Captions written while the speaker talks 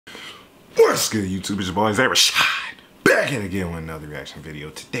What's good, YouTube? It's your boys, Rashod. Back in again with another reaction video.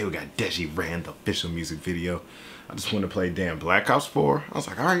 Today we got Deji ran the official music video. I just wanted to play damn Black Ops 4. I was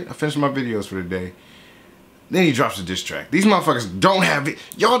like, alright, I finished my videos for the day. Then he drops a diss track. These motherfuckers don't have it.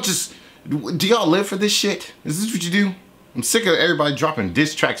 Y'all just, do y'all live for this shit? Is this what you do? I'm sick of everybody dropping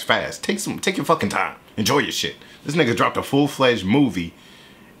diss tracks fast. Take your fucking time. Enjoy your shit. This nigga dropped a full-fledged movie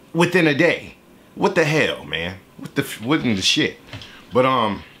within a day. What the hell, man? What in the shit? But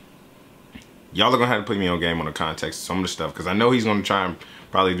y'all are gonna have to put me on game on the context of some of the stuff, because I know he's gonna try and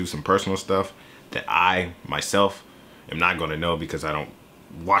probably do some personal stuff that I myself am not gonna know because I don't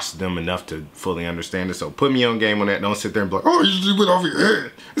watch them enough to fully understand it. So put me on game on that. Don't sit there and be like, oh, you just went off your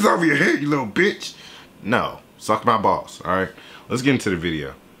head. It's over your head, you little bitch. No, suck my balls. All right, let's get into the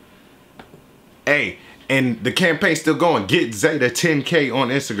video. Hey, and the campaign's still going. Get Zeta 10K on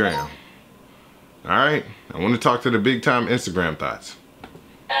Instagram. All right, I want to talk to the big time Instagram thoughts.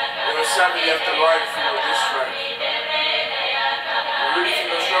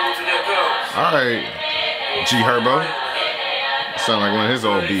 Alright, G Herbo. Sound like one of his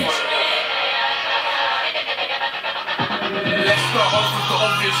old beats. Let's start off with the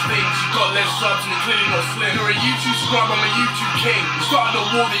obvious things. You got less subs and you're clearly not slim. You're a YouTube scrub, I'm a YouTube king. You started a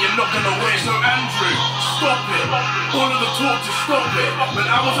war that you're not gonna win. So Andrew, stop it. All of the talk, just stop it. When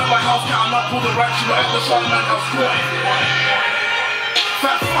I was at my house counting up all the racks, you were at the Sideman house squatting.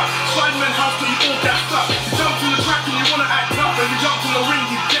 Fat fuck, Sideman house got you all gassed up. You jumped in the track and you wanna act tough. And you jumped in the ring,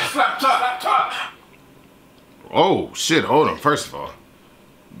 you get slapped up. Oh shit, hold on. First of all,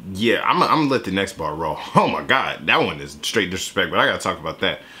 yeah, I'm gonna let the next bar roll. Oh my god, that one is straight disrespect, but I gotta talk about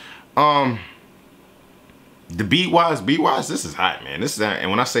that. The beat wise, this is hot, man. This is, and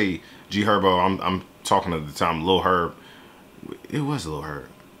when I say G Herbo, I'm talking at the time Lil Herb. It was Lil Herb.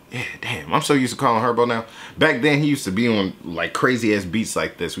 Yeah, damn, I'm so used to calling Herbo now. Back then he used to be on like crazy ass beats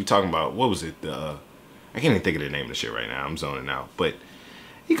like this. We talking about, what was it? I can't even think of the name of the shit right now. I'm zoning out, but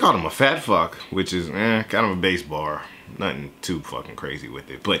he called him a fat fuck, which is kind of a bass bar. Nothing too fucking crazy with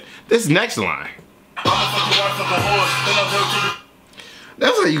it. But this next line,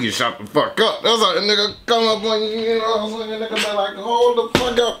 that's how you get shot the fuck up. That's how a nigga come up on you, you know what I'm saying? Nigga be like, hold the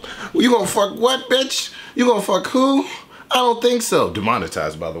fuck up. You gonna fuck what, bitch? You gonna fuck who? I don't think so.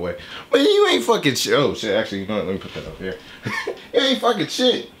 Demonetized, by the way. But you ain't fucking shit. Oh shit, actually, you know what? Let me put that up here. You ain't fucking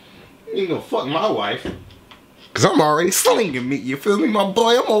shit. You ain't gonna fuck my wife. Cause I'm already slinging meat, you feel me, my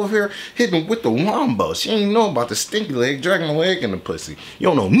boy? I'm over here hitting with the wombo. She ain't know about the stinky leg, dragging the leg in the pussy. You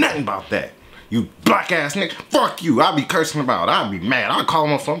don't know nothing about that. You black ass nigga. Fuck you. I'll be cursing about it. I'll be mad. I'll call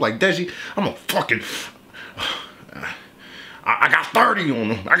him on phone like, Deji, I'm a fucking... I got 30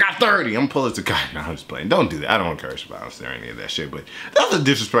 on him. I got 30. I'm pulling the guy. No, I'm just playing. Don't do that. I don't encourage violence or any of that shit, but that's a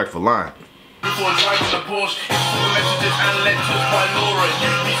disrespectful line. Before driving the Porsche, messages and letters by Laura,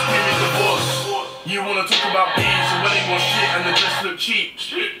 you be screaming divorce. You wanna talk about bees, your wedding was shit and the dress look cheap.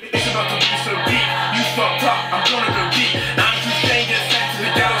 It's about to be so deep, you fucked up, I'm gonna go deep. Andrew Shane gets sent to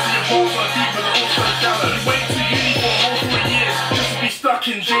the gallows, so your balls are deep but they're also shallow. You went to uni for a whole 3 years, just to be stuck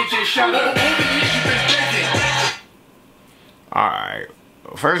in JJ shadow. All the years you've been begging. Alright,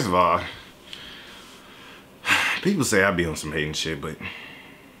 first of all, people say I be on some hating shit, but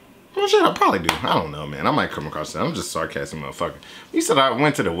well, shit, I probably do. I don't know, man. I might come across that. I'm just sarcastic motherfucker. You said I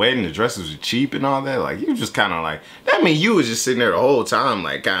went to the wedding, the dresses were cheap and all that. Like, you just kind of like, that mean you was just sitting there the whole time,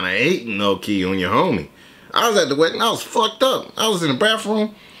 like, kind of hating low-key on your homie. I was at the wedding. I was fucked up. I was in the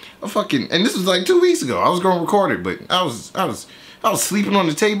bathroom. And this was like 2 weeks ago. I was going to record it, but I was sleeping on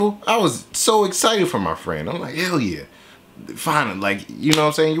the table. I was so excited for my friend. I'm like, hell yeah. Finally, like, you know what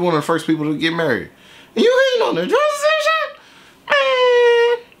I'm saying? You're one of the first people to get married. And you hating on the dresses and shit?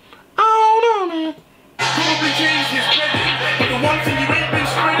 Man. Probably changed his wedding, but the one thing you ain't been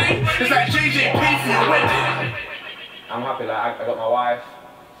spreading is that JJ paid for your wedding. I'm happy that I got my wife.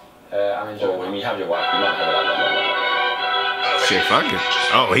 I'm enjoying. When you have your wife, you're not gonna like that. Shit, fuck it.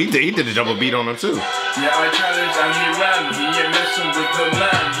 Oh, he did a double beat on him too. Yeah, I challenged and he ran. He ain't messing with the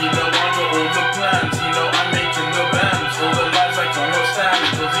man. He know I got all the plans. He know I'm making the bands. All the lies I cannot stand,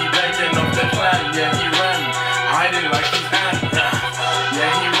 cause he begging off the clan. Yeah, he ran, hiding like his aunt.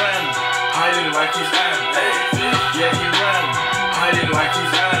 Yeah, he ran, hiding like his aunt. Yeah, he ran, hiding like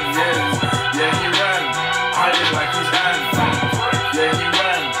his aunt. Yeah, he ran, hiding like his aunt. Yeah, he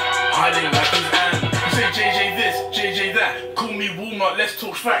ran, hiding like his aunt. You say JJ this, JJ that. Call me Walmart, let's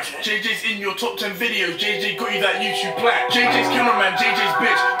talk facts. JJ's in your top 10 videos. JJ got you that YouTube black. JJ's cameraman, JJ's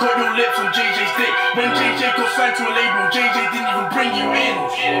bitch. Got your lips on JJ's dick. When JJ got signed to a label, JJ didn't even bring you in.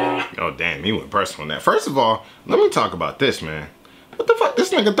 Oh damn, he went personal on that. First of all, let me talk about this, man. What the fuck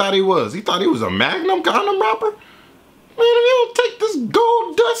this nigga thought he was? He thought he was a Magnum condom rapper? Man, if you don't take this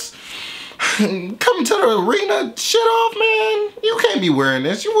gold dust coming to the arena, shit off, man. You can't be wearing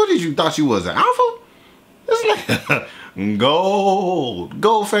this. What did you thought you was, an alpha? This nigga,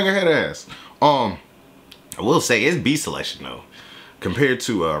 gold fingerhead ass. I will say his beat selection though, compared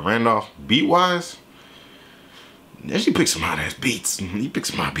to Randolph beat wise. She picked some hot ass beats. He picked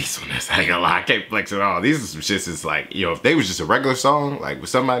some hot beats on this. I ain't gonna lie, I can't flex at all. These are some shits that's like, yo, if they was just a regular song, like with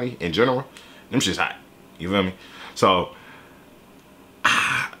somebody in general, them shit's hot. You feel me? So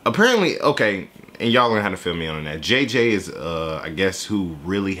apparently, okay, and y'all gonna have to fill me on that. JJ is I guess who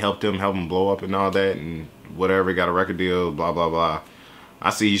really helped him blow up and all that and whatever, got a record deal, blah blah blah.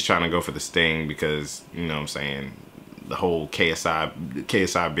 I see he's trying to go for the Sting because, you know what I'm saying, the whole KSI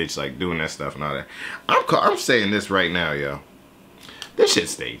bitch like doing that stuff and all that. I'm saying this right now, yo. This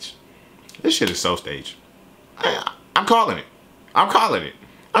shit's staged. This shit is so staged. I'm calling it. I'm calling it.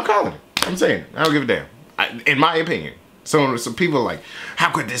 I'm calling it. I'm saying it. I don't give a damn. In my opinion. So some people are like, how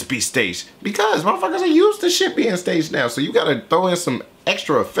could this be staged? Because motherfuckers are used to shit being staged now. So you gotta throw in some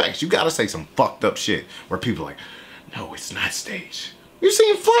extra effects. You gotta say some fucked up shit where people are like, no, it's not staged. You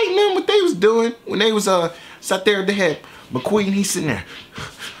seen Flight and them what they was doing when they was sat there. They had McQueen, he's sitting there,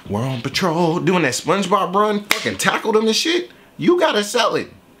 we're on patrol, doing that SpongeBob run, fucking tackled him and shit. You gotta sell it.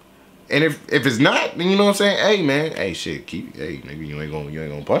 And if it's not, then you know what I'm saying? Hey man, hey shit, hey nigga, you ain't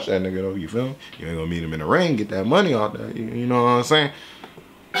gonna punch that nigga though, you feel me? You ain't gonna meet him in the ring, get that money out there, you know what I'm saying?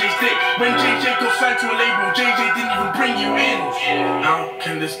 When JJ got signed to a label, JJ didn't even bring you in. How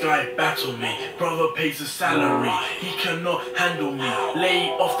can this guy battle me? Brother pays a salary, he cannot handle me.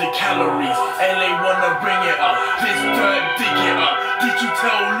 Lay off the calories, LA wanna bring it up. This dirt, dig it up. Did you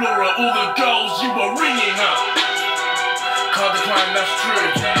tell Laura all the girls you were ringing up? Can't decline, that's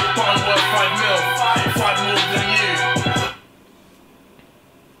true. But I'm worth 5 mil, 5 more than you.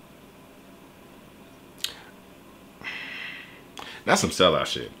 That's some sellout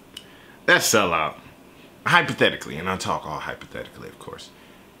shit. That's sellout. Hypothetically, and I talk all hypothetically, of course.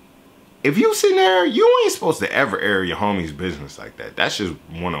 If you sitting there, you ain't supposed to ever air your homie's business like that. That's just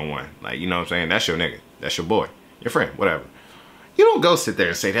one-on-one. Like, you know what I'm saying? That's your nigga. That's your boy. Your friend. Whatever. You don't go sit there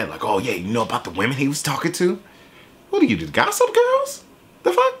and say that like, oh yeah, you know about the women he was talking to? What are you, the gossip girls?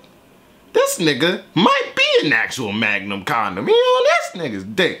 The fuck? This nigga might be an actual Magnum condom. You know, this nigga's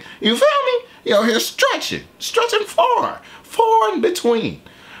dick. You feel me? Yo, here stretching far in between.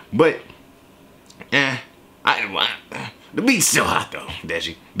 But, the beat's still hot though,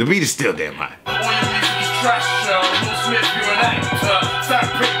 Deji. The beat is still damn hot. All your music is trash, Will Smith, you're an actor. Start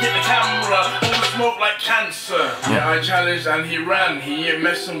prick, get the camera, all the smoke like cancer. Yeah, I challenged and he ran. He ain't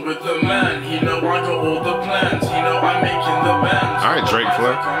messing with the man. He know I got all the plans. He know I'm making the bands. All right, Drake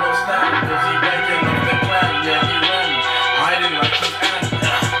Flair.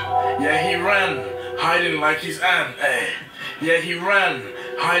 Hiding like he's Anne, hey. Yeah, he ran,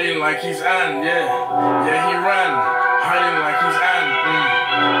 hiding like he's Anne, yeah. Yeah, he ran, hiding like he's Anne,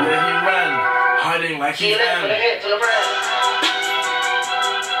 Yeah, he ran, hiding like he's Anne.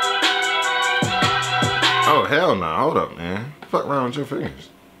 Oh, hell no. Hold up, man. Fuck around with your fingers.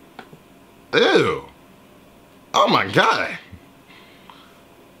 Ew. Oh my God.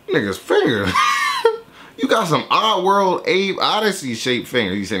 Nigga's finger. You got some Odd World Abe Odyssey shaped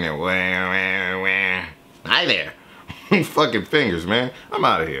fingers. You sitting there, wah, wah, wah. Hi there. Fucking fingers, man. I'm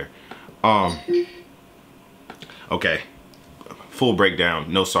out of here. Okay. Full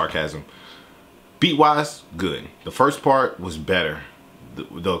breakdown, no sarcasm. Beat wise, good. The first part was better.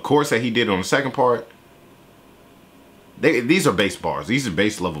 The chorus that he did on the second part, these are bass bars. These are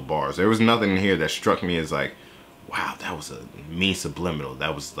bass level bars. There was nothing in here that struck me as like, wow, that was a mean subliminal.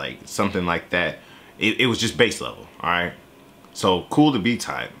 That was like something like that. It was just bass level, all right? So cool to be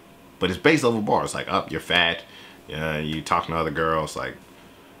tight, but it's bass level bars. Like, up, you're fat, you talking to other girls. Like,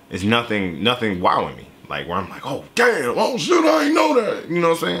 it's nothing wowing me. Like, where I'm like, oh, damn, oh, shit, I ain't know that. You know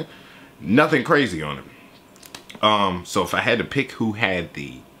what I'm saying? Nothing crazy on it. So if I had to pick who had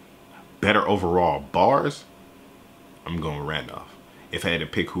the better overall bars, I'm going with Randolph. If I had to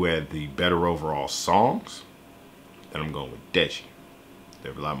pick who had the better overall songs, then I'm going with Deji.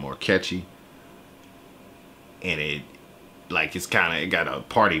 They're a lot more catchy. And it got a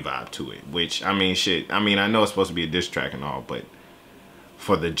party vibe to it, which, I mean, shit, I mean, I know it's supposed to be a diss track and all, but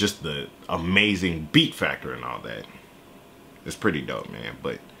for just the amazing beat factor and all that, it's pretty dope, man.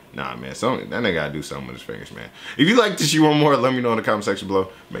 But nah, man, that nigga gotta do something with his fingers, man. If you like this, you want more, let me know in the comment section below.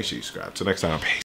 Make sure you subscribe. Till next time, peace.